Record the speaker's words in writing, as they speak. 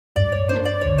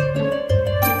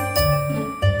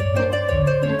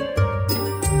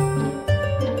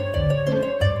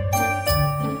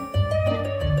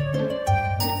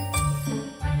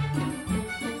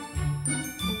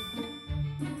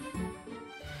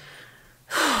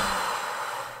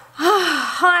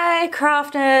Hi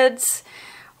craft nerds!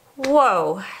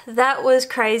 Whoa, that was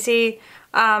crazy.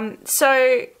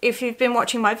 So if you've been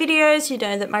watching my videos, you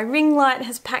know that my ring light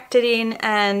has packed it in,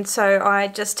 and so I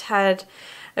just had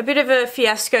a bit of a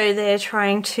fiasco there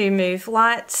trying to move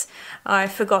lights. I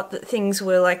forgot that things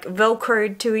were like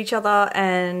velcroed to each other,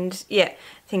 and yeah,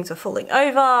 things were falling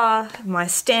over, my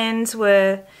stands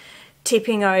were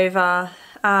tipping over.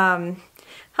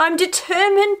 I'm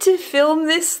determined to film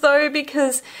this though,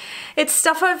 because it's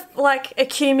stuff I've like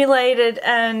accumulated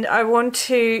and I want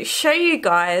to show you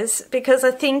guys, because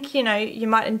I think, you know, you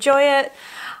might enjoy it,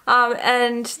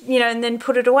 and you know, and then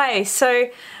put it away. So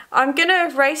I'm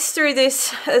gonna race through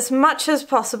this as much as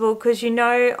possible, because you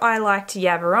know I like to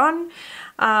yabber on,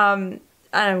 and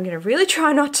I'm gonna really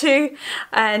try not to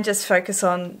and just focus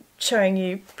on showing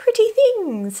you pretty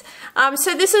things.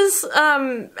 So this is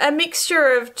a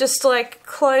mixture of just like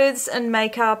clothes and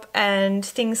makeup and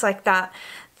things like that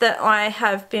that I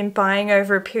have been buying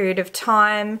over a period of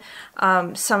time.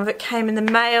 Some of it came in the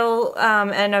mail,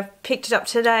 and I've picked it up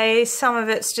today. Some of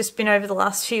it's just been over the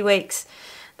last few weeks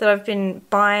that I've been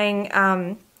buying.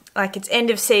 Like, it's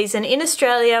end of season. In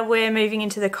Australia, we're moving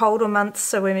into the colder months,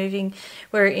 so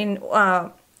we're in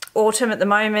autumn at the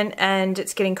moment, and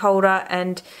it's getting colder,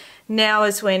 and now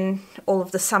is when all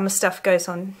of the summer stuff goes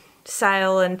on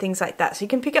sale and things like that. So you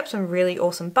can pick up some really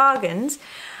awesome bargains.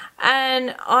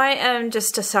 And I am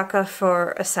just a sucker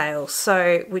for a sale,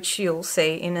 so which you'll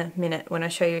see in a minute when I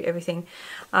show you everything.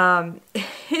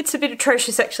 It's a bit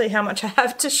atrocious actually how much I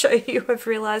have to show you, I've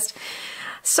realised.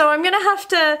 So I'm gonna have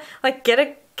to like get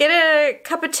a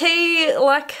cup of tea,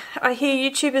 like I hear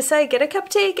YouTubers say, get a cup of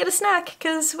tea, get a snack,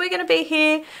 because we're gonna be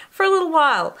here for a little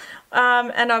while.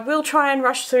 And I will try and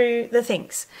rush through the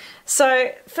things.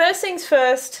 So first things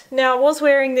first, now I was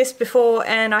wearing this before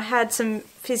and I had some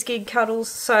Fizzgig cuddles,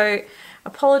 so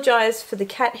apologise for the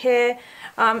cat hair.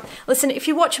 Listen, if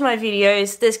you watch my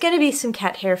videos, there's going to be some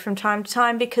cat hair from time to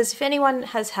time, because if anyone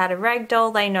has had a rag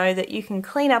doll, they know that you can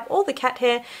clean up all the cat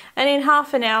hair and in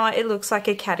half an hour it looks like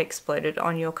a cat exploded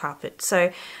on your carpet.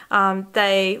 So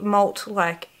they molt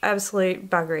like absolute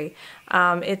buggery.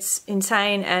 It's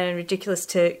insane and ridiculous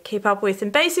to keep up with,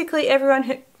 and basically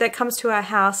everyone that comes to our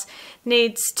house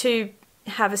needs to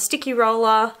have a sticky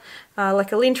roller,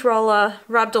 like a lint roller,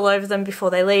 rubbed all over them before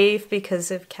they leave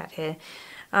because of cat hair.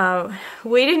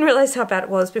 We didn't realise how bad it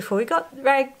was before we got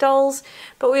rag dolls,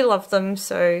 but we love them,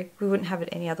 so we wouldn't have it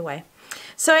any other way.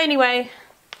 So anyway,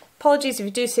 apologies if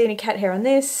you do see any cat hair on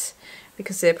this,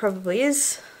 because there probably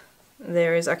is.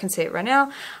 There is, I can see it right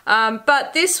now.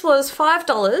 But this was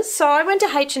 $5, so I went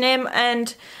to H&M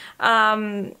and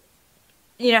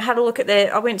you know, had a look at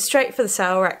I went straight for the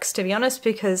sale racks, to be honest,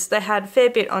 because they had a fair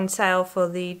bit on sale for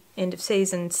the end of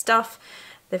season stuff.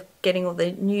 They're getting all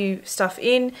the new stuff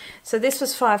in. So this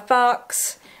was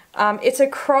 $5. It's a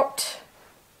cropped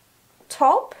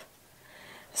top.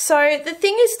 So the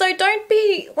thing is though, don't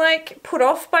be like put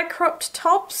off by cropped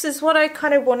tops, is what I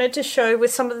kind of wanted to show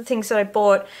with some of the things that I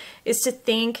bought, is to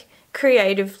think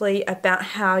creatively about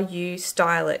how you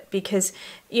style it, because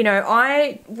you know,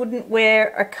 I wouldn't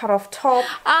wear a cut off top.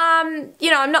 You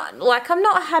know, I'm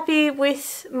not happy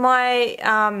with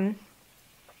my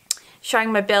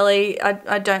showing my belly.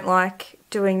 I don't like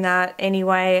doing that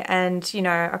anyway, and you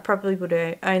know, I probably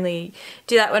would only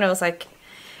do that when I was like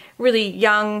really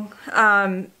young.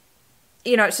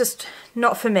 You know, it's just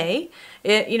not for me.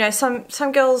 You know,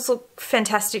 some girls look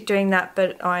fantastic doing that,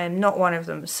 but I am not one of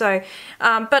them. So,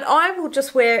 but I will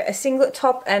just wear a singlet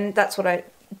top, and that's what I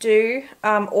do,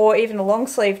 or even a long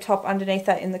sleeve top underneath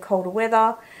that in the colder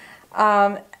weather.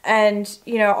 And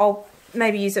you know, I'll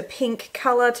maybe use a pink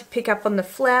colour to pick up on the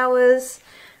flowers,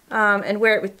 and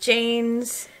wear it with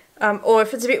jeans, or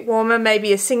if it's a bit warmer,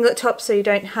 maybe a singlet top so you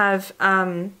don't have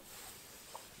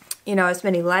you know, as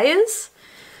many layers.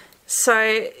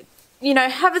 So, you know,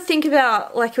 have a think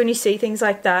about, like, when you see things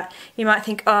like that, you might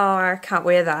think, oh, I can't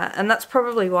wear that, and that's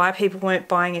probably why people weren't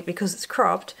buying it, because it's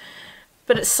cropped.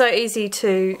 But it's so easy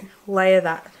to layer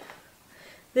that.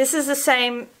 This is the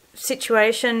same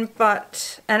situation,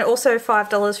 and also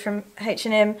 $5 from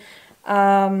H&M,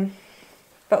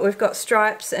 but we've got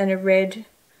stripes and a red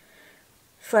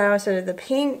flower instead of the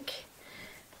pink.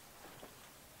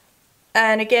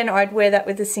 And again, I'd wear that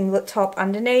with a singlet top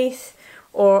underneath,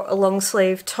 or a long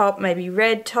sleeve top, maybe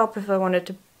red top if I wanted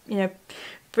to, you know,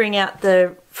 bring out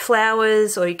the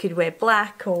flowers, or you could wear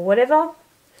black or whatever.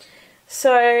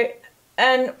 So,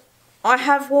 and I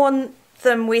have worn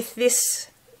them with this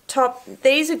top.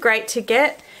 These are great to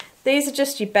get. These are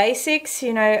just your basics,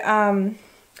 you know.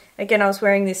 Again, I was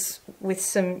wearing this with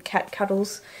some cat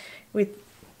cuddles with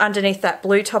underneath that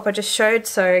blue top I just showed.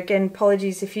 So again,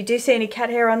 apologies if you do see any cat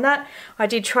hair on that. I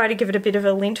did try to give it a bit of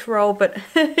a lint roll, but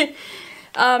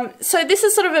so this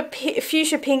is sort of a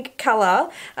fuchsia pink colour,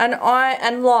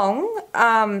 and long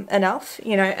enough,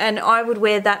 you know, and I would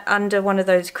wear that under one of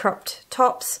those cropped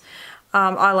tops.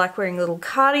 I like wearing a little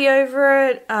cardi over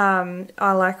it.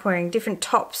 I like wearing different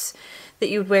tops that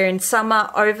you would wear in summer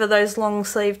over those long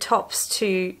sleeve tops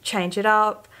to change it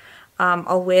up.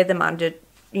 I'll wear them under,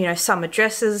 you know, summer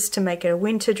dresses to make it a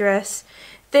winter dress.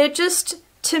 They're just,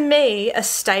 to me, a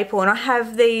staple, and I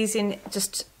have these in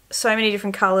just so many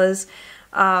different colours.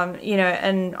 You know,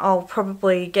 and I'll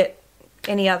probably get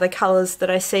any other colours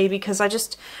that I see because I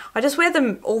just wear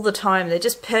them all the time. They're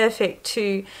just perfect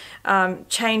to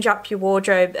change up your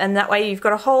wardrobe, and that way you've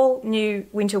got a whole new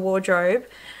winter wardrobe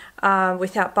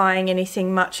without buying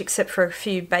anything much except for a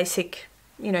few basic,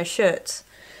 you know, shirts.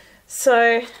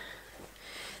 So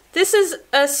this is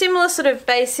a similar sort of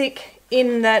basic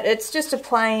in that it's just a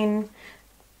plain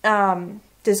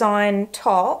design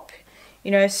top,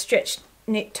 you know, stretched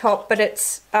knit top, but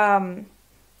it's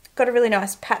got a really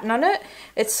nice pattern on it.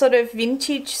 It's sort of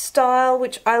vintage style,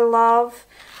 which I love,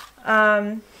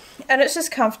 and it's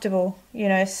just comfortable, you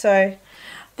know. So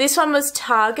this one was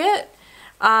Target.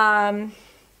 I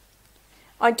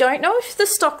don't know if the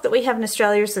stock that we have in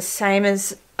Australia is the same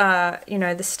as you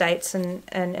know, the States and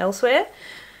elsewhere,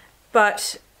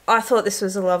 but I thought this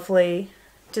was a lovely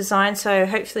design, so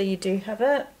hopefully you do have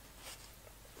it.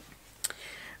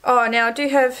 Oh, now I do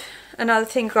have another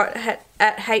thing got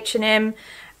at H&M,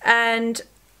 and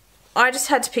I just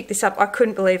had to pick this up. I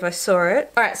couldn't believe I saw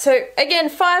it. Alright, so again,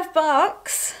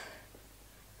 $5,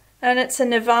 and it's a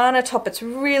Nirvana top. It's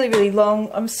really, really long.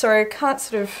 I'm sorry, I can't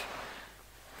sort of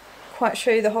quite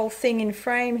show you the whole thing in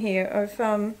frame here.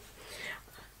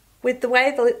 With the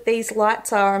way that these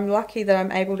lights are, I'm lucky that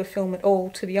I'm able to film it all,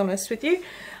 to be honest with you.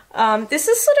 This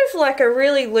is sort of like a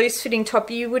really loose fitting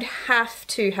top. You would have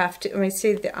to, I mean,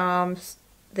 see the arms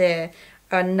there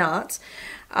are nuts.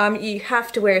 You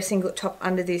have to wear a singlet top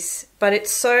under this, but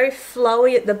it's so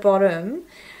flowy at the bottom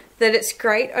that it's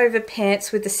great over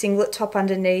pants with the singlet top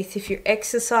underneath if you're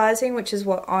exercising, which is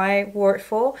what I wore it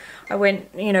for. I went,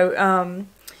 you know,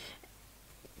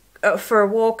 for a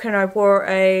walk, and I wore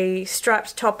a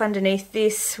striped top underneath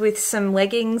this with some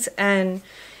leggings, and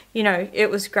you know, it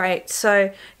was great.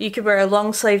 So you could wear a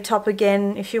long sleeve top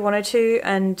again if you wanted to,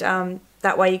 and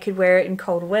that way you could wear it in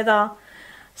colder weather.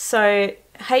 So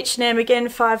H&M again,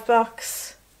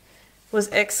 $5 was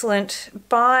excellent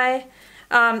buy.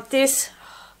 This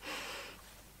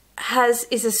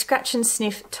is a scratch and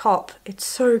sniff top. It's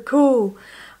so cool.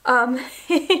 And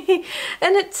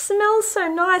it smells so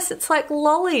nice. It's like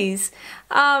lollies.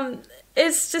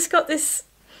 It's just got this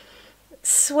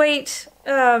sweet,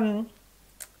 yeah,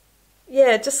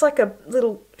 just like a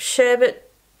little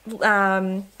sherbet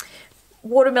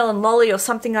watermelon lolly or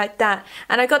something like that.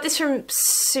 And I got this from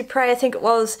Supre, I think it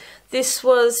was. This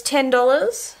was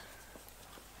 $10.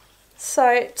 So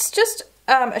it's just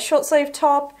a short sleeve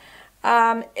top.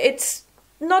 It's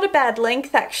not a bad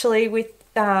length actually with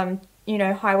you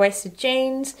know, high-waisted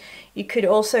jeans. You could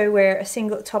also wear a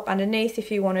singlet top underneath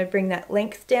if you want to bring that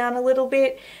length down a little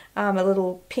bit. A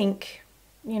little pink,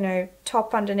 you know,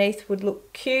 top underneath would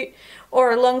look cute,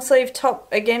 or a long sleeve top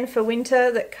again for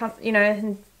winter that you know,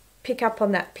 and pick up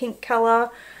on that pink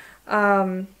colour.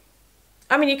 I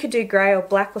mean, you could do grey or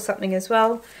black or something as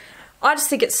well. I just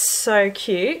think it's so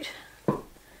cute. You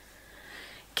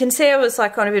can see I was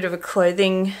like on a bit of a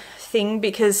clothing thing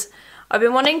because I've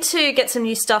been wanting to get some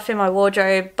new stuff in my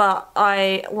wardrobe, but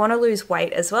I want to lose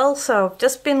weight as well. So I've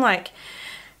just been like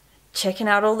checking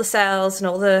out all the sales and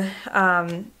all the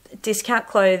discount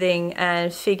clothing,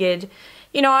 and figured,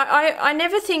 you know, I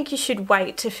never think you should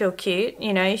wait to feel cute.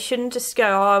 You know, you shouldn't just go,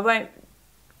 oh, I won't,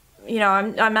 you know,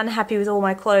 I'm unhappy with all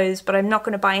my clothes, but I'm not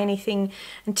going to buy anything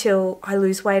until I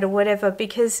lose weight or whatever,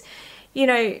 because, you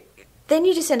know, then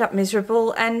you just end up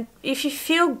miserable. And if you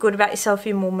feel good about yourself,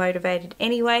 you're more motivated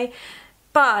anyway.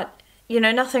 But, you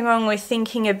know, nothing wrong with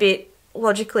thinking a bit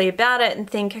logically about it and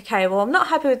think, okay, well, I'm not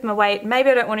happy with my weight. Maybe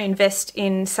I don't want to invest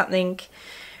in something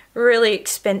really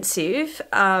expensive,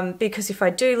 because if I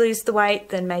do lose the weight,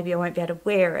 then maybe I won't be able to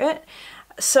wear it.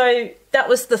 So that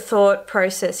was the thought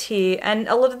process here. And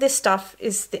a lot of this stuff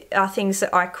are things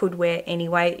that I could wear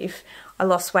anyway if I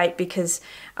lost weight, because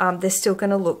they're still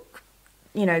going to look,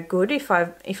 you know, good if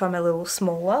I'm a little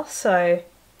smaller. So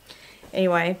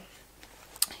anyway,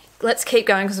 let's keep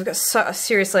going, because I've got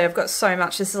I've got so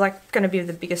much. This is like going to be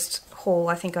the biggest haul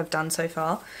I think I've done so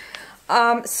far.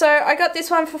 So I got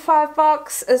this one for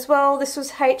 $5 as well. This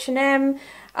was H&M.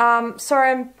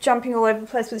 Sorry, I'm jumping all over the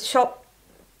place with shop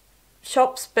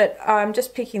shops, but I'm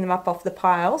just picking them up off the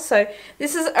pile. So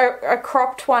this is a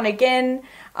cropped one again,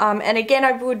 and again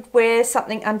I would wear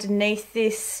something underneath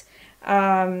this.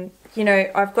 You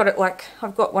know, I've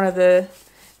got one of the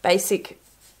basic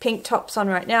pink tops on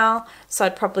right now, so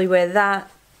I'd probably wear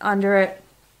that under it,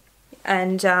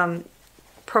 and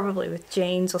probably with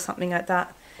jeans or something like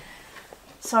that.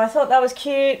 So I thought that was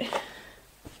cute.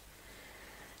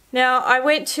 Now I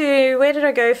went to, where did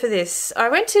I go for this? I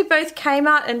went to both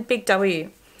Kmart and Big W.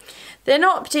 They're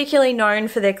not particularly known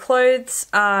for their clothes.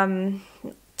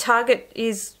 Target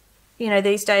is, you know,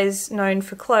 these days known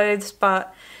for clothes,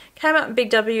 but Kmart and Big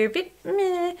W a bit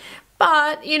meh.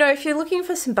 But, you know, if you're looking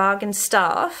for some bargain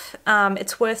stuff,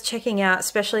 it's worth checking out,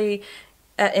 especially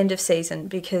at end of season,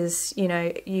 because, you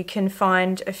know, you can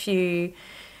find a few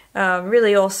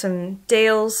really awesome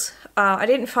deals. I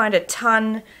didn't find a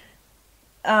ton.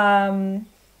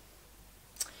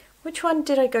 Which one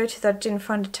did I go to that I didn't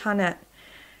find a ton at?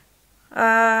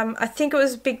 I think it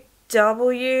was Big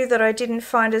W that I didn't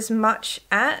find as much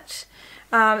at.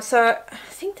 So I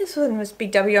think this one was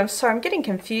Big W. I'm sorry, I'm getting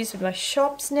confused with my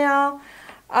shops now.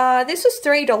 This was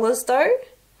 $3 though.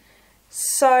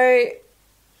 So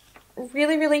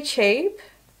really, really cheap.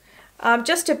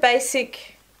 Just a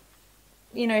basic,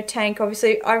 you know, tank.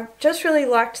 Obviously, I just really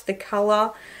liked the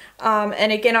colour.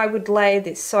 And again, I would layer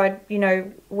this, so I'd, you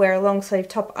know, wear a long sleeve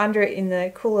top under it in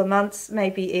the cooler months,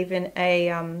 maybe even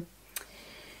a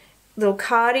little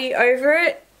cardi over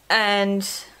it, and,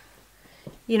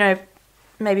 you know,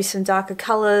 maybe some darker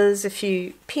colours, a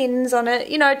few pins on it,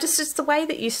 you know, just the way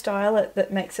that you style it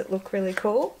that makes it look really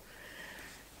cool.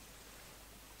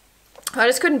 I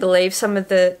just couldn't believe some of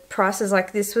the prices.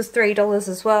 Like this was $3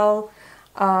 as well.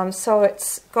 So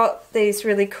it's got these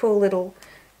really cool little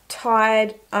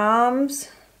tied arms,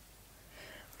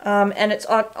 and it's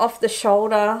off the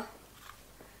shoulder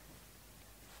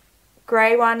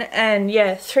grey one, and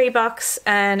yeah, $3,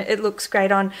 and it looks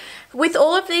great on. With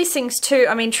all of these things too,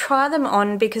 I mean, try them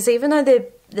on, because even though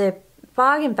they're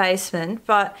bargain basement,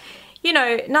 but you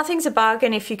know, nothing's a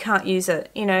bargain if you can't use it.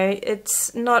 You know,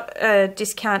 it's not a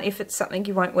discount if it's something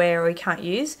you won't wear or you can't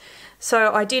use.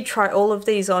 So I did try all of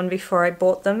these on before I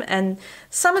bought them, and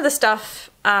some of the stuff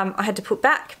I had to put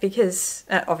back because,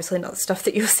 obviously not the stuff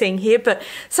that you're seeing here, but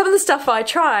some of the stuff I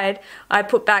tried I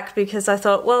put back because I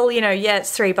thought, well, you know, yeah,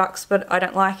 it's $3, but I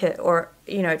don't like it, or,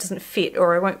 you know, it doesn't fit,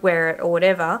 or I won't wear it, or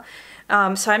whatever.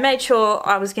 So I made sure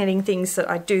I was getting things that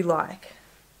I do like.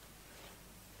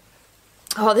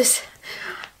 Oh, this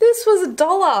was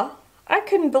 $1. I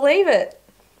couldn't believe it.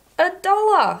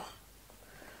 $1.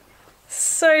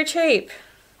 So cheap.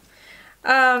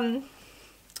 Somehow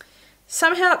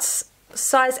it's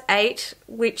size 8,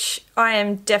 which I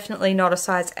am definitely not a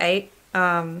size 8.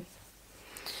 I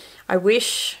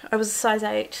wish I was a size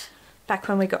 8. Back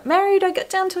when we got married, I got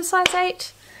down to a size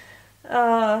 8.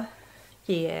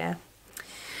 Yeah.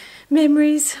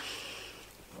 Memories.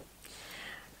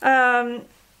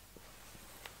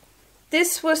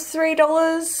 This was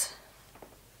 $3.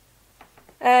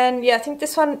 And yeah, I think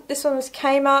this one was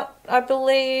Kmart, I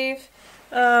believe.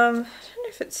 I don't know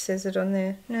if it says it on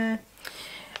there. No.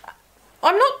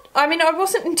 I mean, I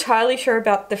wasn't entirely sure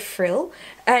about the frill,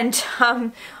 and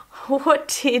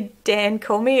what did Dan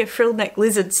call me? A frill neck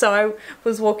lizard. So I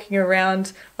was walking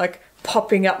around like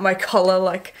popping up my collar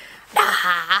like,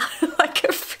 ah, like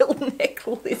a frill neck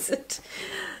lizard.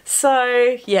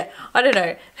 So yeah, I don't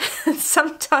know.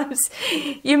 Sometimes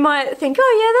you might think,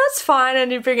 oh yeah, that's fine,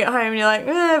 and you bring it home and you're like,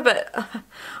 eh, but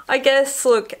I guess,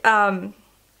 look, try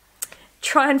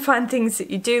and find things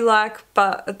that you do like,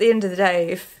 but at the end of the day,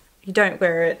 if you don't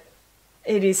wear it,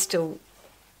 it is still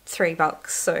 $3,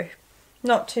 so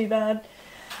not too bad.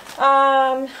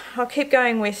 I'll keep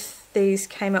going with these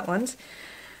Kmart ones.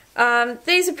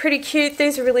 These are pretty cute.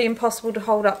 These are really impossible to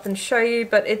hold up and show you,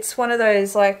 but it's one of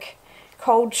those like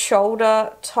cold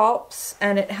shoulder tops,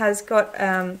 and it has got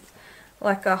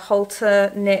like a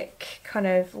halter neck kind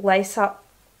of lace up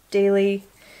dealy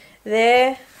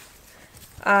there.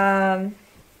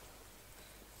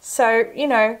 So, you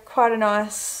know, quite a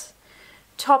nice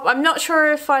top. I'm not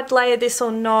sure if I'd layer this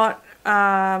or not.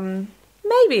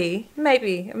 Maybe.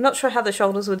 I'm not sure how the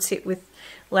shoulders would sit with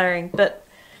layering, but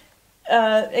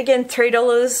again,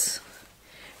 $3.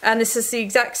 And this is the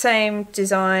exact same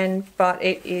design, but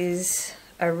it is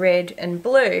a red and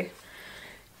blue.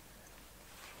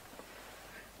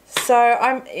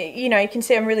 So you know, you can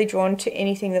see I'm really drawn to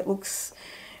anything that looks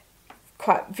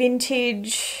quite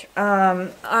vintage.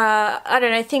 I don't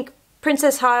know, I think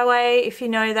Princess Highway, if you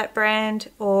know that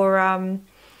brand, or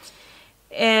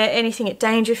anything at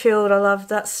Dangerfield, I love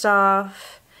that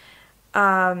stuff.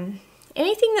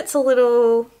 Anything that's a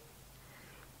little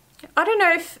I don't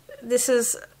know if this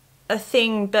is a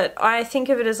thing, but I think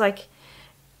of it as like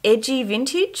edgy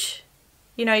vintage.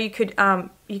 You know, you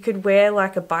could wear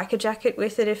like a biker jacket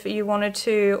with it if you wanted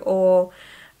to, or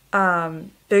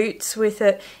boots with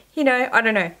it. You know, I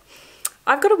don't know.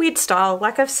 I've got a weird style,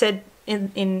 like I've said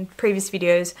in previous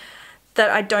videos, that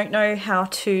I don't know how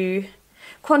to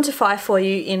quantify for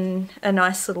you in a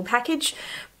nice little package.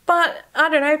 But I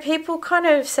don't know, people kind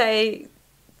of say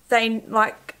they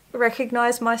like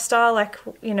recognize my style, like,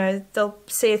 you know, they'll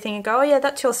see a thing and go, oh yeah,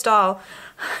 that's your style.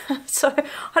 So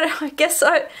I guess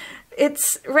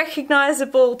it's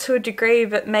recognizable to a degree,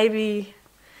 but maybe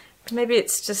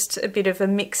it's just a bit of a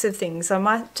mix of things. I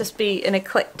might just be an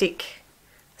eclectic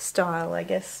style, I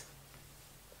guess.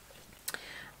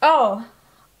 Oh,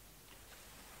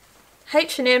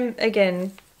 H&M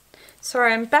again.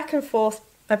 Sorry, I'm back and forth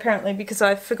apparently because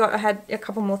I forgot I had a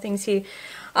couple more things here.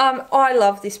 I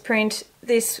love this print.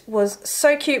 This was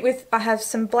so cute. I have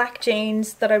some black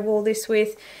jeans that I wore this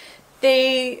with.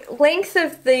 The length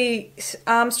of the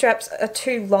arm straps are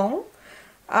too long,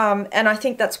 and I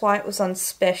think that's why it was on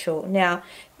special. Now,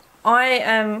 I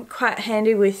am quite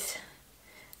handy with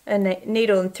a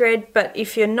needle and thread, but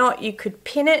if you're not, you could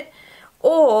pin it,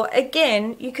 or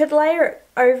again, you could layer it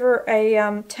over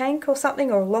a tank or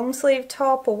something, or a long sleeve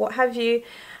top or what have you,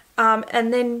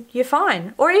 and then you're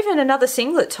fine. Or even another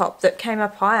singlet top that came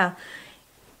up higher.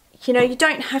 You know, you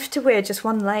don't have to wear just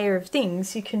one layer of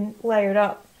things, you can layer it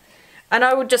up. And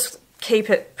I would just keep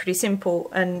it pretty simple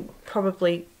and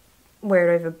probably wear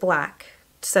it over black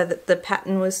so that the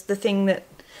pattern was the thing that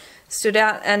stood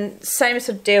out. And same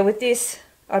sort of deal with this.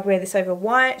 I'd wear this over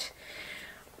white.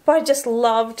 But I just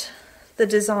loved the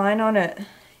design on it.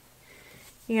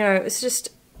 You know, it's just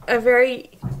a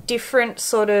very different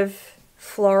sort of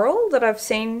floral that I've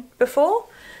seen before.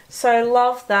 So I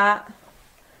love that.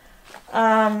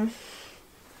 Oh,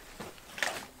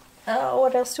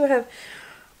 what else do I have?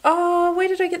 Oh, where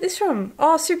did I get this from?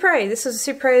 Oh, Supre. This is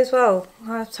a Supre as well.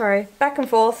 Oh, sorry. Back and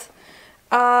forth.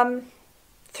 $3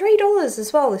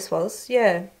 as well, this was.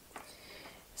 Yeah.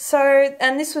 So,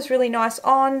 and this was really nice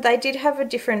on. They did have a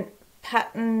different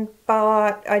pattern,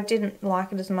 but I didn't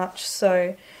like it as much,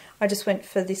 so I just went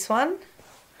for this one.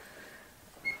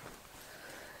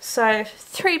 So,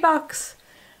 $3.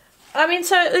 I mean,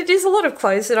 so it is a lot of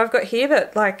clothes that I've got here,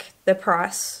 but like the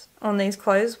price on these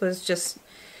clothes was just,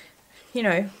 you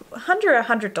know, under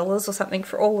 $100 or something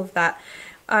for all of that.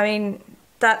 I mean,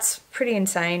 that's pretty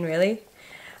insane, really.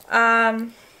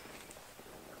 Oh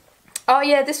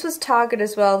yeah, this was Target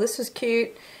as well. This was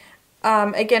cute.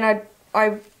 Again,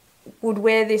 I would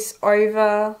wear this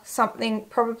over something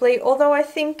probably, although I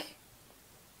think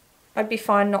I'd be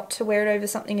fine not to wear it over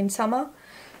something in summer.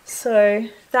 So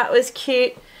that was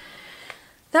cute.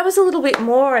 That was a little bit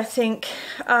more, I think.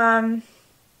 I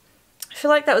feel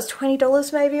like that was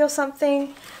 $20 maybe or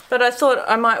something, but I thought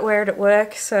I might wear it at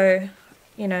work, so,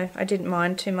 you know, I didn't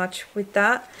mind too much with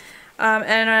that.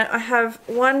 And I have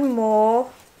one more,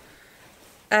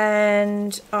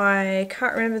 and I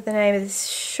can't remember the name of this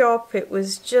shop. It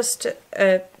was just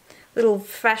a little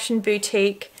fashion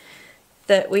boutique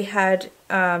that we had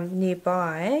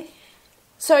nearby.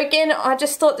 So again, I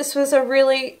just thought this was a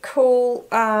really cool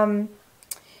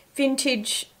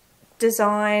vintage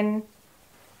design.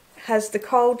 Has the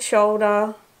cold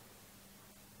shoulder,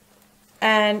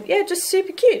 and yeah, just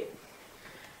super cute.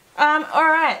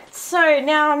 Alright, so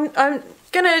now I'm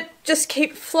gonna just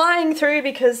keep flying through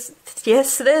because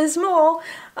yes, there's more.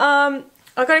 I've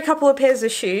got a couple of pairs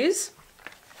of shoes.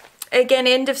 Again,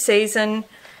 end of season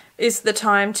is the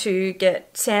time to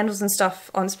get sandals and stuff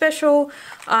on special.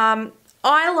 I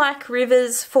like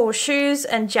Rivers for shoes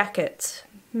and jackets,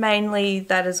 mainly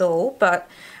that is all, but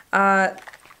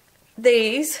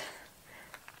these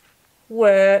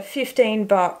were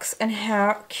 $15, and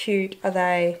how cute are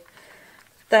they?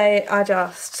 They are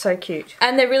just so cute,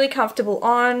 and they're really comfortable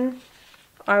on.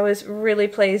 I was really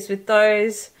pleased with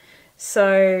those.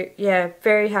 So yeah,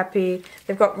 very happy.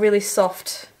 They've got really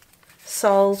soft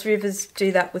soles. Rivers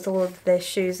do that with all of their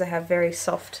shoes. They have very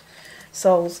soft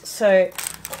soles, so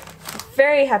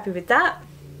very happy with that.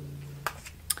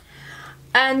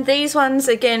 And these ones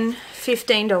again,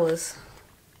 $15.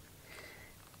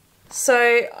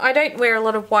 So I don't wear a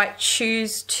lot of white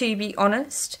shoes, to be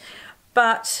honest,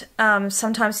 but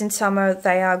sometimes in summer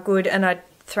they are good, and I'd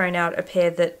thrown out a pair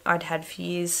that I'd had for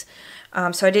years,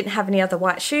 so I didn't have any other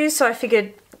white shoes, so I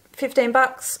figured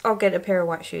 $15, I'll get a pair of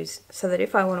white shoes so that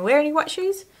if I want to wear any white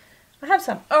shoes, I have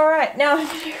some. Alright, now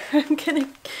I'm gonna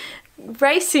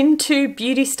race into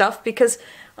beauty stuff because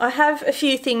I have a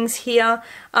few things here.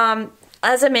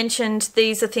 As I mentioned,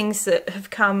 these are things that have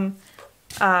come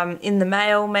in the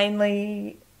mail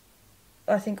mainly.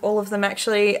 I think all of them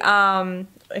actually,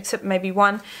 except maybe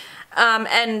one.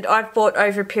 And I've bought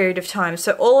over a period of time.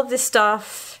 So all of this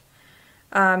stuff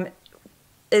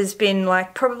has been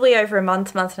like probably over a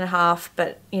month, month and a half,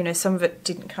 but you know, some of it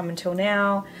didn't come until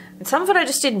now. And some of it I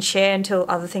just didn't share until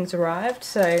other things arrived.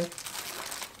 So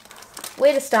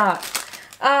where to start?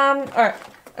 Alright,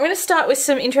 I'm going to start with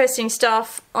some interesting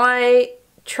stuff. I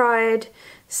tried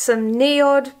some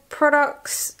Neod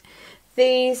products.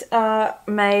 These are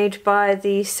made by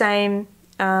the same,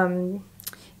 you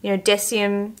know,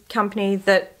 Decium company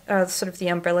that are sort of the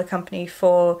umbrella company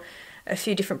for a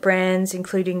few different brands,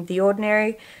 including The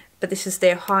Ordinary. But this is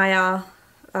their higher,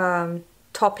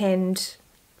 top-end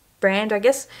brand, I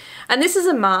guess. And this is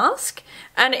a mask,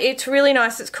 and it's really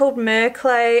nice. It's called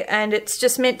Merclay, and it's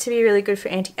just meant to be really good for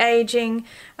anti-aging,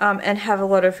 and have a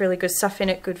lot of really good stuff in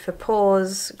it. Good for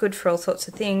pores, good for all sorts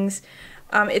of things.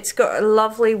 It's got a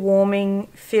lovely warming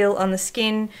feel on the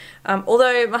skin,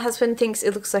 although my husband thinks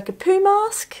it looks like a poo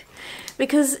mask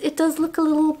because it does look a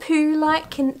little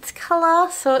poo-like in its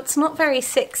colour, so it's not very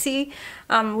sexy,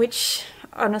 which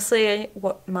honestly,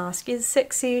 what mask is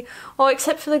sexy? Oh,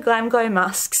 except for the Glam Glow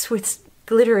masks with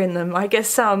glitter in them. I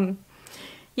guess,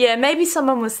 yeah, maybe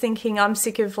someone was thinking I'm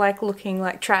sick of like looking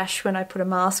like trash when I put a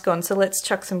mask on, so let's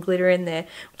chuck some glitter in there,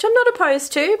 which I'm not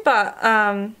opposed to, but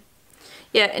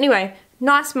yeah, anyway.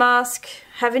 Nice mask,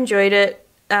 have enjoyed it.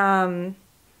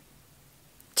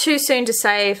 Too soon to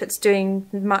say if it's doing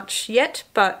much yet,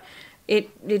 but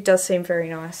it does seem very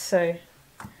nice, so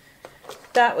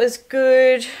that was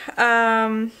good.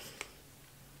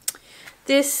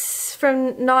 This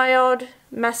from Niod,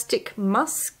 Mastic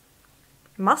Must.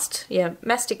 Yeah,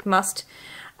 Mastic Must.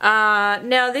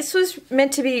 Now this was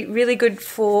meant to be really good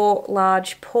for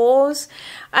large pores,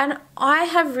 and I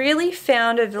have really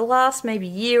found over the last maybe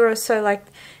year or so, like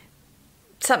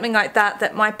something like that,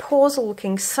 that my pores are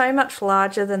looking so much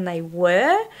larger than they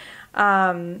were.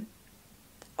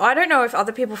 I don't know if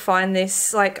other people find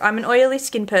this, like I'm an oily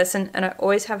skin person and I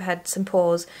always have had some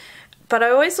pores, but I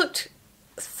always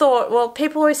thought, well,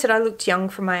 people always said I looked young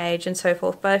for my age and so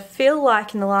forth, but I feel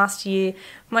like in the last year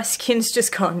my skin's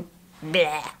just gone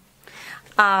bleh.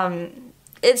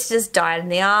 It's just died in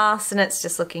the arse and it's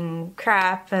just looking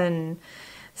crap and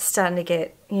starting to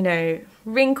get, you know,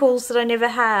 wrinkles that I never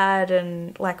had,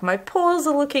 and like my pores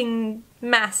are looking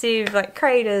massive, like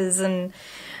craters, and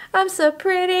I'm so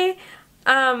pretty.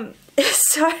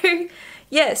 So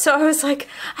yeah, so I was like,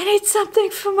 I need something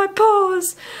for my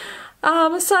pores,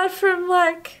 aside from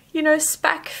like, you know,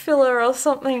 spac filler or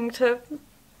something to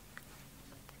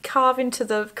carve into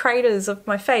the craters of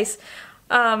my face.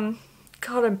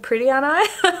 God, I'm pretty, aren't I?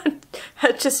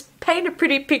 I just paint a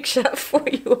pretty picture for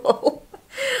you all.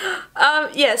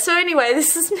 Yeah, so anyway,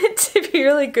 this is meant to be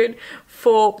really good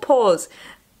for pores.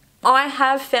 I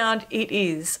have found it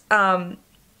is.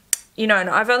 You know, and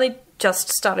I've only just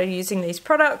started using these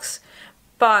products,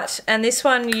 and this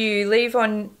one you leave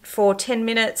on for 10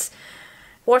 minutes,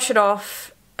 wash it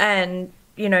off, and,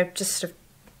 you know, just sort of,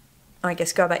 I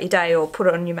guess, go about your day or put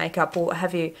it on your makeup or what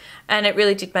have you. And it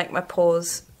really did make my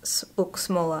pores look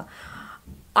smaller.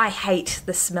 I hate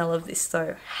the smell of this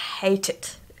though. Hate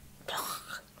it.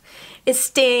 It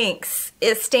stinks.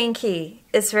 It's stinky.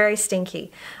 It's very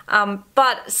stinky.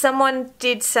 But someone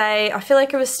did say, I feel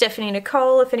like it was Stephanie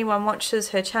Nicole, if anyone watches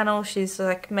her channel, she's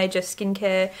like major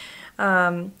skincare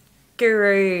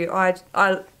guru. I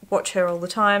watch her all the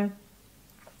time.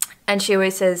 And she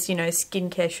always says, you know,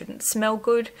 skincare shouldn't smell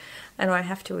good. And I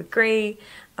have to agree,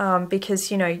 because,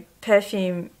 you know,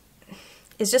 perfume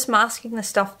is just masking the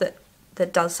stuff that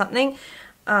does something.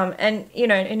 And, you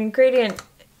know, an ingredient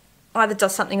either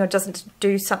does something or doesn't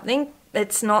do something.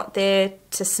 It's not there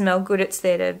to smell good. It's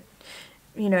there to,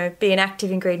 you know, be an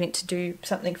active ingredient to do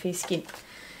something for your skin.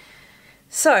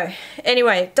 So,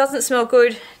 anyway, it doesn't smell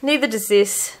good. Neither does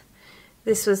this.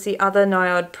 This was the other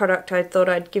Niod product I thought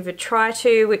I'd give a try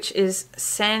to, which is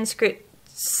Sanskrit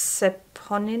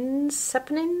saponins.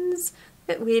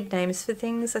 Weird names for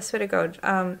things, I swear to God.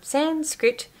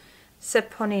 Sanskrit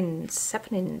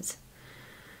saponins.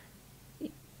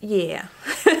 Yeah.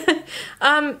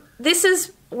 This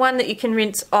is one that you can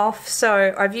rinse off,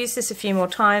 so I've used this a few more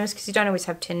times because you don't always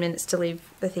have 10 minutes to leave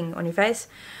the thing on your face.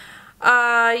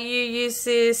 You use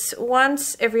this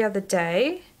once every other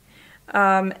day.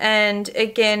 And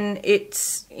again,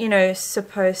 it's, you know,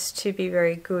 supposed to be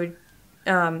very good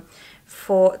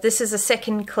this is a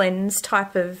second cleanse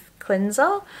type of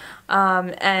cleanser,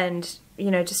 and,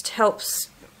 you know, just helps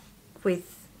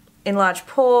with enlarged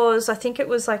pores. I think it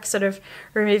was like sort of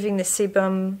removing the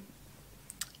sebum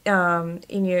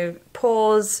in your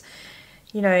pores.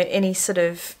 you know, any sort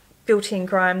of built-in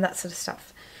grime, that sort of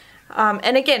stuff.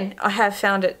 And again, I have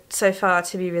found it so far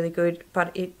to be really good,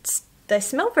 but they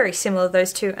smell very similar,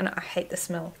 those two, and I hate the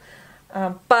smell.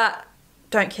 But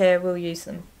don't care, we'll use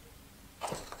them.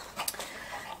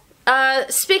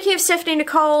 Speaking of Stephanie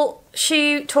Nicole,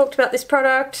 she talked about this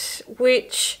product,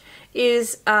 which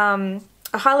is a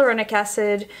hyaluronic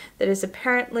acid that is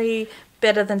apparently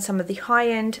better than some of the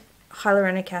high-end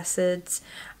hyaluronic acids.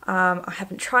 I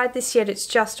haven't tried this yet, it's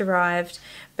just arrived,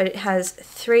 but it has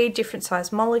 3 different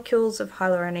size molecules of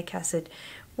hyaluronic acid,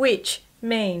 which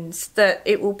means that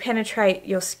it will penetrate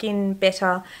your skin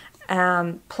better,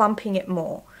 plumping it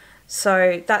more.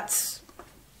 So that's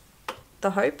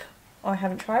the hope. I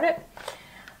haven't tried it.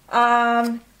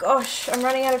 Gosh, I'm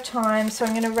running out of time, so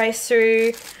I'm going to race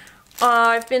through.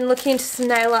 I've been looking into some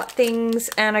nail art things,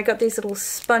 and I got these little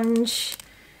sponge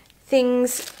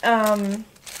things. And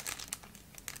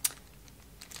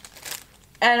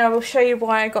I will show you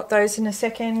why I got those in a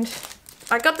second.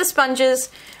 I got the sponges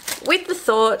with the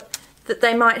thought that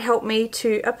they might help me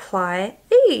to apply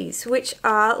these, which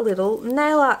are little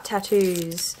nail art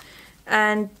tattoos.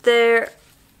 And they're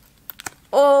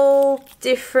all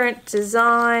different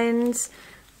designs,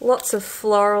 lots of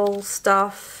floral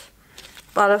stuff,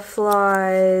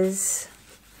 butterflies,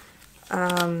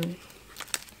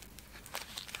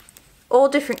 all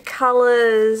different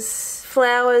colours,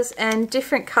 flowers and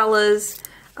different colours.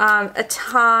 A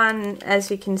ton, as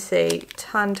you can see,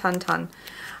 ton.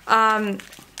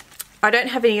 I don't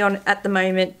have any on at the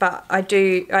moment, but I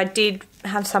did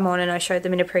have some on, and I showed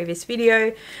them in a previous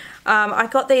video. I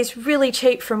got these really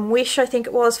cheap from Wish, I think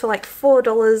it was, for like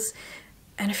 $4,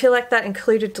 and I feel like that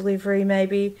included delivery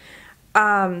maybe.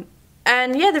 And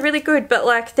yeah, they're really good, but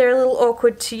like they're a little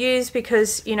awkward to use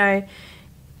because, you know,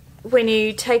 when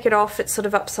you take it off, it's sort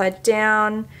of upside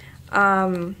down.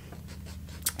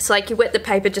 It's like you wet the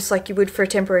paper just like you would for a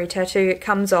temporary tattoo, it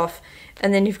comes off,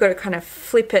 and then you've got to kind of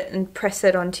flip it and press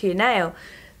it onto your nail.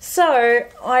 So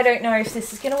I don't know if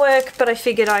this is going to work, but I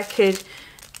figured I could,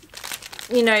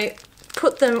 you know,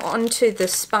 put them onto the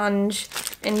sponge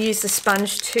and use the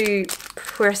sponge to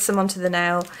press them onto the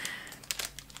nail.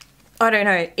 I don't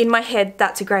know, in my head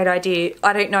that's a great idea.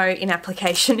 I don't know in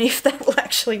application if that will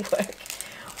actually work.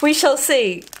 We shall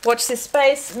see. Watch this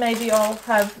space. Maybe I'll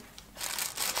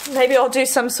do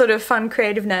some sort of fun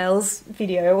creative nails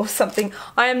video or something.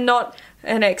 I am not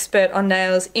an expert on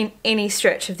nails in any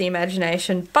stretch of the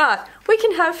imagination, but we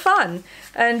can have fun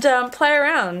and play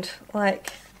around,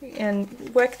 like,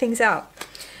 and work things out.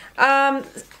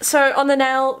 So on the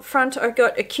nail front, I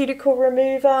got a cuticle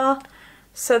remover,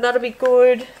 so that'll be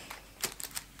good.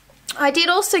 I did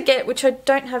also get, which I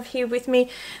don't have here with me,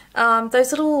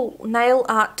 those little nail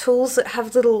art tools that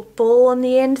have a little ball on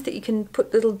the end that you can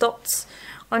put little dots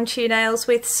onto your nails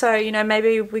with, so you know,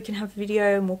 maybe we can have a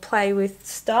video and we'll play with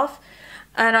stuff.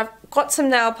 And I've got some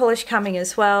nail polish coming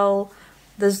as well,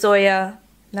 the Zoya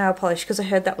nail polish, because I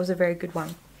heard that was a very good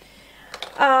one.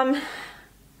 I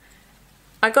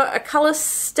got a Colour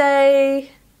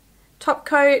Stay top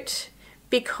coat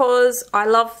because I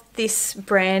love this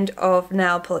brand of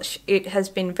nail polish. It has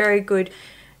been very good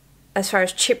as far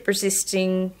as chip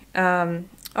resisting. Oh,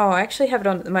 I actually have it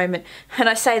on at the moment, and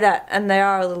I say that and they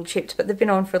are a little chipped, but they've been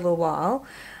on for a little while.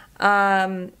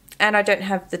 And I don't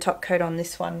have the top coat on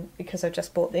this one because I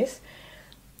just bought this.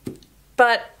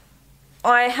 But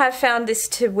I have found this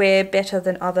to wear better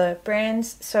than other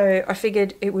brands, so I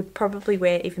figured it would probably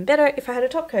wear even better if I had a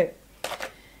top coat.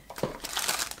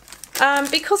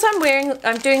 Because I'm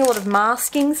doing a lot of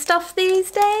masking stuff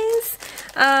these days,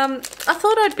 I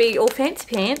thought I'd be all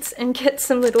fancy pants and get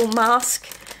some little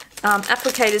mask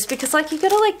applicators, because like you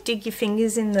gotta like dig your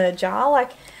fingers in the jar.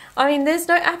 Like, I mean, there's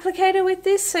no applicator with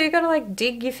this, so you gotta like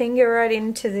dig your finger right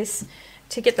into this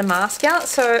to get the mask out.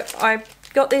 So I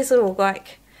got these little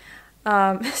like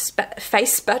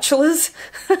face spatulas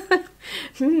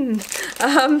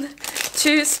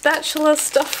to spatula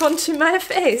stuff onto my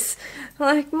face,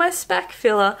 like my spac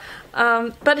filler.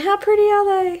 But how pretty are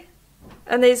they?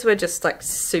 And these were just like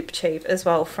super cheap as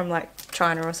well, from like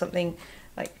China or something,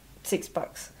 like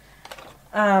 $6.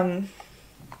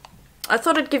 I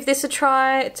thought I'd give this a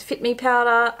try. It's a Fit Me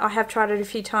powder. I have tried it a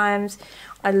few times.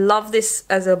 I love this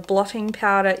as a blotting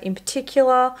powder in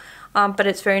particular, but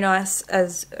it's very nice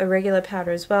as a regular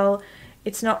powder as well.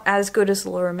 It's not as good as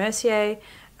Laura Mercier,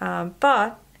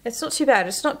 but it's not too bad.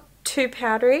 It's not too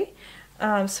powdery,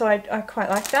 so I quite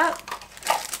like that.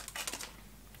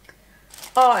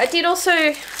 Oh, I did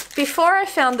also, before I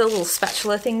found the little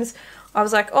spatula things, I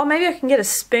was like, oh, maybe I can get a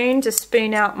spoon to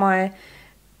spoon out my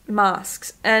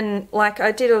masks. And like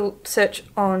I did a search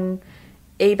on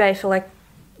eBay for like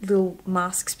little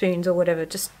mask spoons or whatever,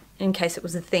 just in case it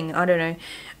was a thing, I don't know.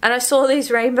 And I saw these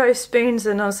rainbow spoons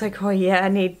and I was like, oh yeah,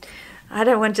 I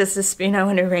don't want just a spoon, I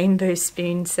want a rainbow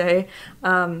spoon. So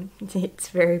it's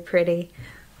very pretty.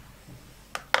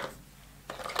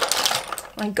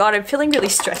 My God, I'm feeling really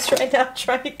stressed right now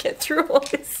trying to get through all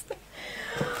this.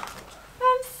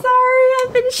 I'm sorry,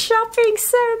 I've been shopping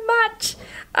so much.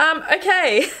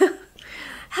 Okay.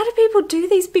 How do people do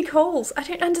these big hauls? I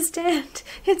don't understand.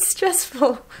 It's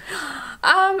stressful.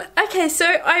 Okay, so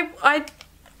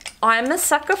I'm a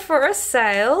sucker for a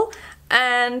sale,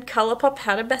 and Colourpop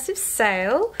had a massive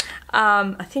sale.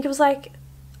 I think it was like,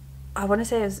 I want to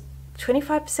say it was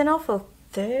 25% off or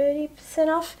 30%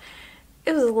 off.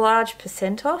 It was a large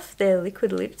percent off their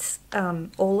liquid lips,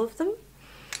 all of them.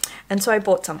 And so I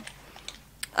bought some.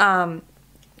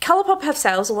 Colourpop have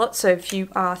sales a lot, so if you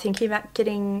are thinking about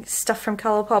getting stuff from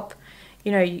Colourpop,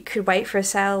 you know, you could wait for a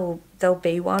sale, there'll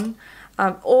be one.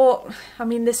 Or, I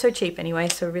mean, they're so cheap anyway,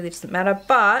 so it really doesn't matter.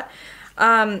 But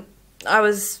I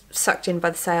was sucked in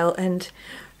by the sale, and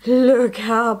look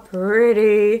how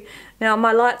pretty. Now,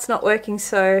 my light's not working,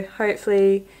 so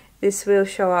hopefully this will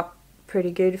show up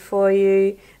pretty good for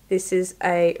you. This is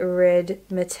a red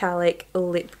metallic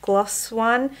lip gloss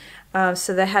one.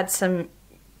 So they had some,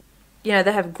 you know,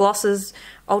 they have glosses,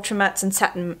 ultra mattes and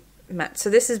satin matte. So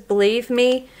this is Believe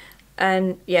Me,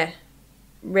 and yeah,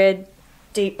 red,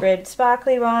 deep red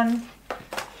sparkly one.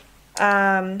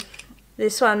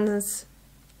 This one's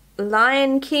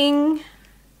Lion King,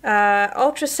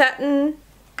 ultra satin.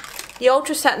 The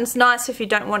ultra satin's nice if you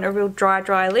don't want a real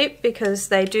dry lip, because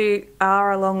they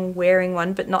are a long wearing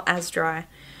one, but not as dry.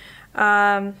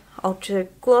 Ultra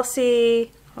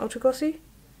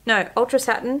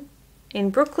satin in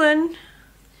Brooklyn.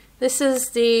 This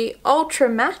is the ultra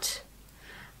matte.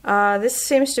 This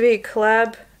seems to be a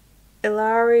collab,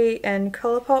 Ilari and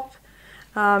Colourpop.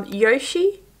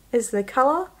 Yoshi is the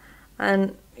colour,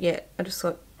 and yeah, I just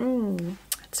thought,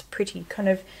 it's a pretty kind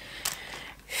of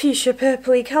fuchsia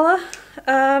purpley colour.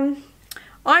 I'm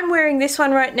wearing this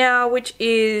one right now, which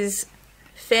is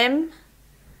Femme,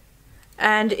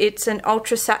 and it's an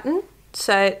ultra satin,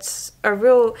 so it's a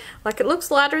real, like, it looks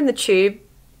lighter in the tube,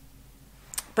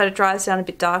 but it dries down a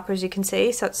bit darker, as you can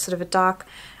see, so it's sort of a dark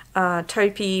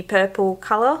taupey purple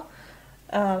colour.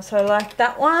 So I like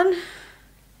that one.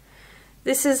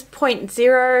 This is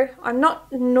 0.0. I'm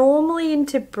not normally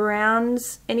into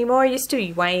browns anymore. I used to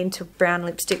be way into brown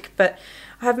lipstick, but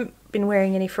I haven't been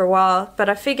wearing any for a while. But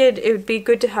I figured it would be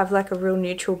good to have like a real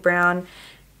neutral brown,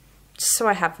 just so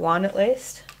I have one at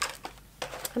least.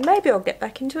 And maybe I'll get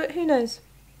back into it, who knows.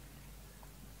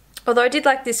 Although I did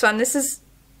like this one. This is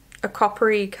a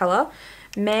coppery colour,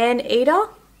 Man Eater.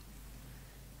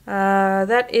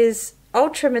 That is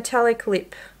ultra metallic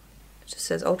lip. It just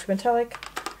says ultra metallic.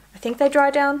 I think they dry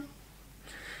down.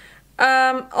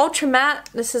 Ultra matte.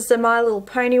 This is the My Little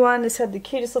Pony one. This had the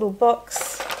cutest little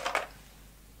box.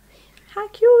 How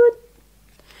cute!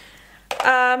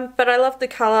 But I love the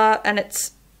colour, and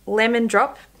it's lemon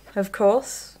drop, of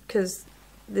course, because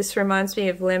this reminds me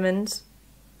of lemons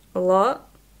a lot.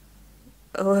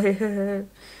 Oh, yeah.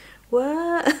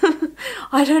 What?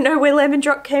 I don't know where lemon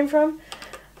drop came from.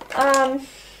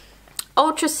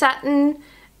 Ultra satin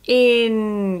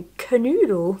in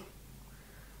Canoodle.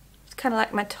 It's kind of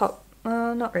like my top.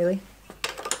 Not really.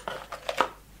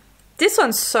 This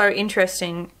one's so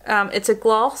interesting. It's a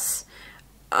gloss.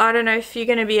 I don't know if you're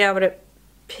going to be able to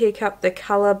pick up the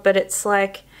colour, but it's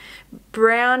like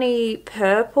browny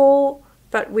purple,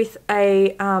 but with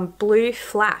a blue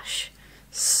flash.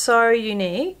 So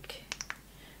unique.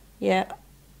 Yeah,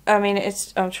 I mean,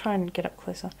 I'll try and get up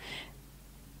closer.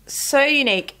 So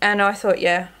unique, and I thought,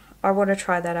 yeah, I want to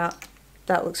try that out.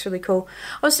 That looks really cool.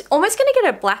 I was almost going to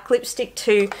get a black lipstick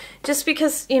too, just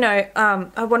because, you know,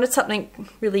 I wanted something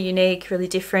really unique, really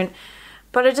different,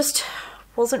 but I just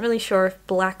wasn't really sure if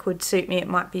black would suit me. It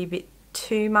might be a bit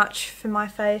too much for my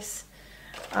face.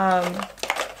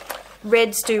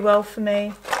 Reds do well for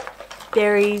me.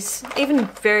 Berries, even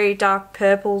very dark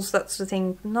purples, that sort of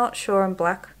thing. Not sure on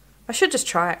black. I should just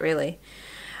try it, really.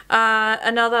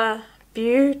 Another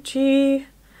beauty.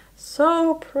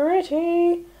 So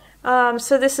pretty.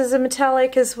 So this is a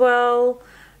metallic as well.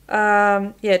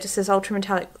 Yeah, it just says ultra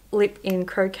metallic lip in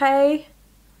Croquet.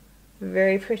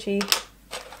 Very pretty.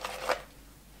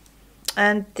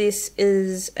 And this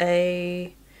is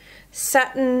a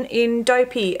satin in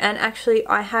Dopey, and actually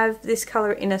I have this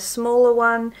colour in a smaller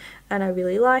one and I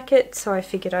really like it, so I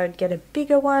figured I'd get a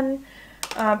bigger one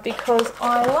because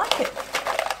I like it.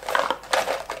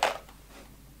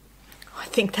 I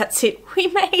think that's it. We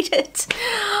made it.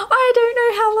 I don't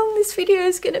know how long this video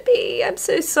is going to be. I'm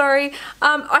so sorry.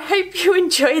 I hope you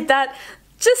enjoyed that.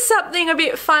 Just something a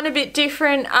bit fun, a bit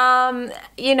different,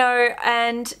 you know,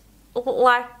 and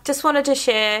like just wanted to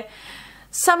share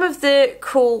some of the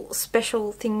cool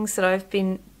special things that I've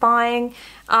been buying.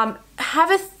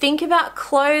 Have a think about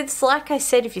clothes. Like I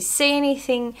said, if you see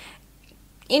anything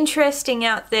interesting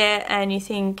out there and you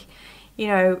think, you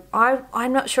know,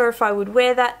 I'm not sure if I would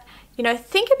wear that, you know,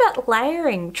 think about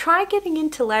layering. Try getting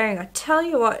into layering. I tell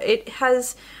you what, it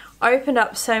has opened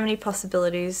up so many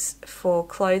possibilities for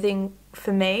clothing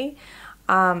for me.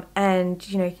 And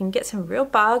you know, you can get some real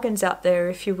bargains out there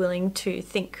if you're willing to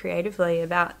think creatively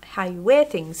about how you wear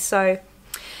things. So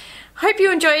hope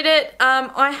you enjoyed it.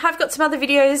 I have got some other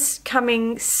videos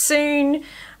coming soon.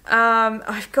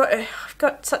 I've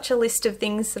got such a list of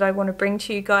things that I want to bring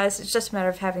to you guys. It's just a matter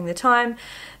of having the time.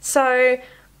 So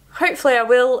hopefully I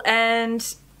will,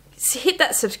 and hit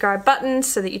that subscribe button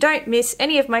so that you don't miss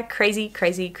any of my crazy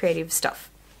creative stuff.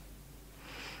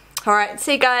 Alright,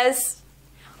 see you guys.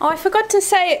 Oh, I forgot to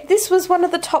say, this was one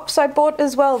of the tops I bought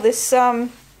as well. This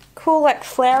cool like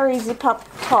flowery zip up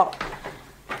top.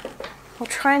 I'll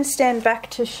try and stand back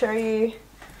to show you.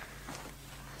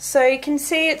 So you can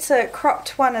see it's a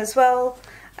cropped one as well,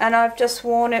 and I've just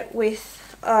worn it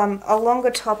with a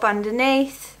longer top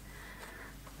underneath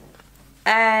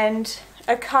and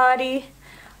a cardi,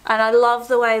 and I love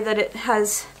the way that it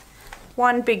has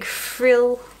one big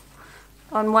frill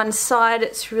on one side.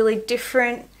 It's really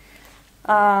different.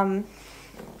 I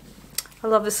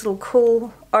love this little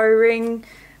cool O-ring,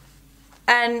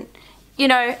 and you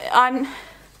know, I'm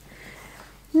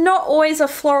not always a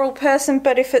floral person,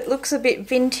 but if it looks a bit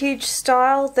vintage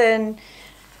style, then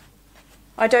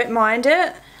I don't mind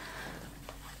it.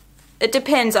 It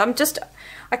depends. I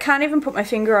can't even put my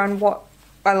finger on what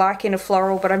I like in a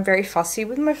floral, but I'm very fussy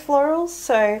with my florals.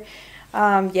 So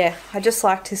yeah, I just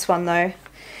liked this one though.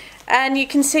 And you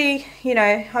can see, you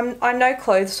know, I'm no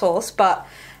clothes horse, but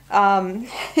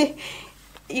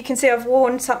you can see I've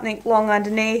worn something long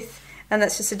underneath, and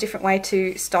that's just a different way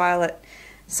to style it.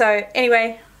 So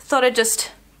anyway, thought I'd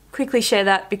just quickly share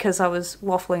that because I was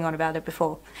waffling on about it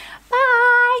before.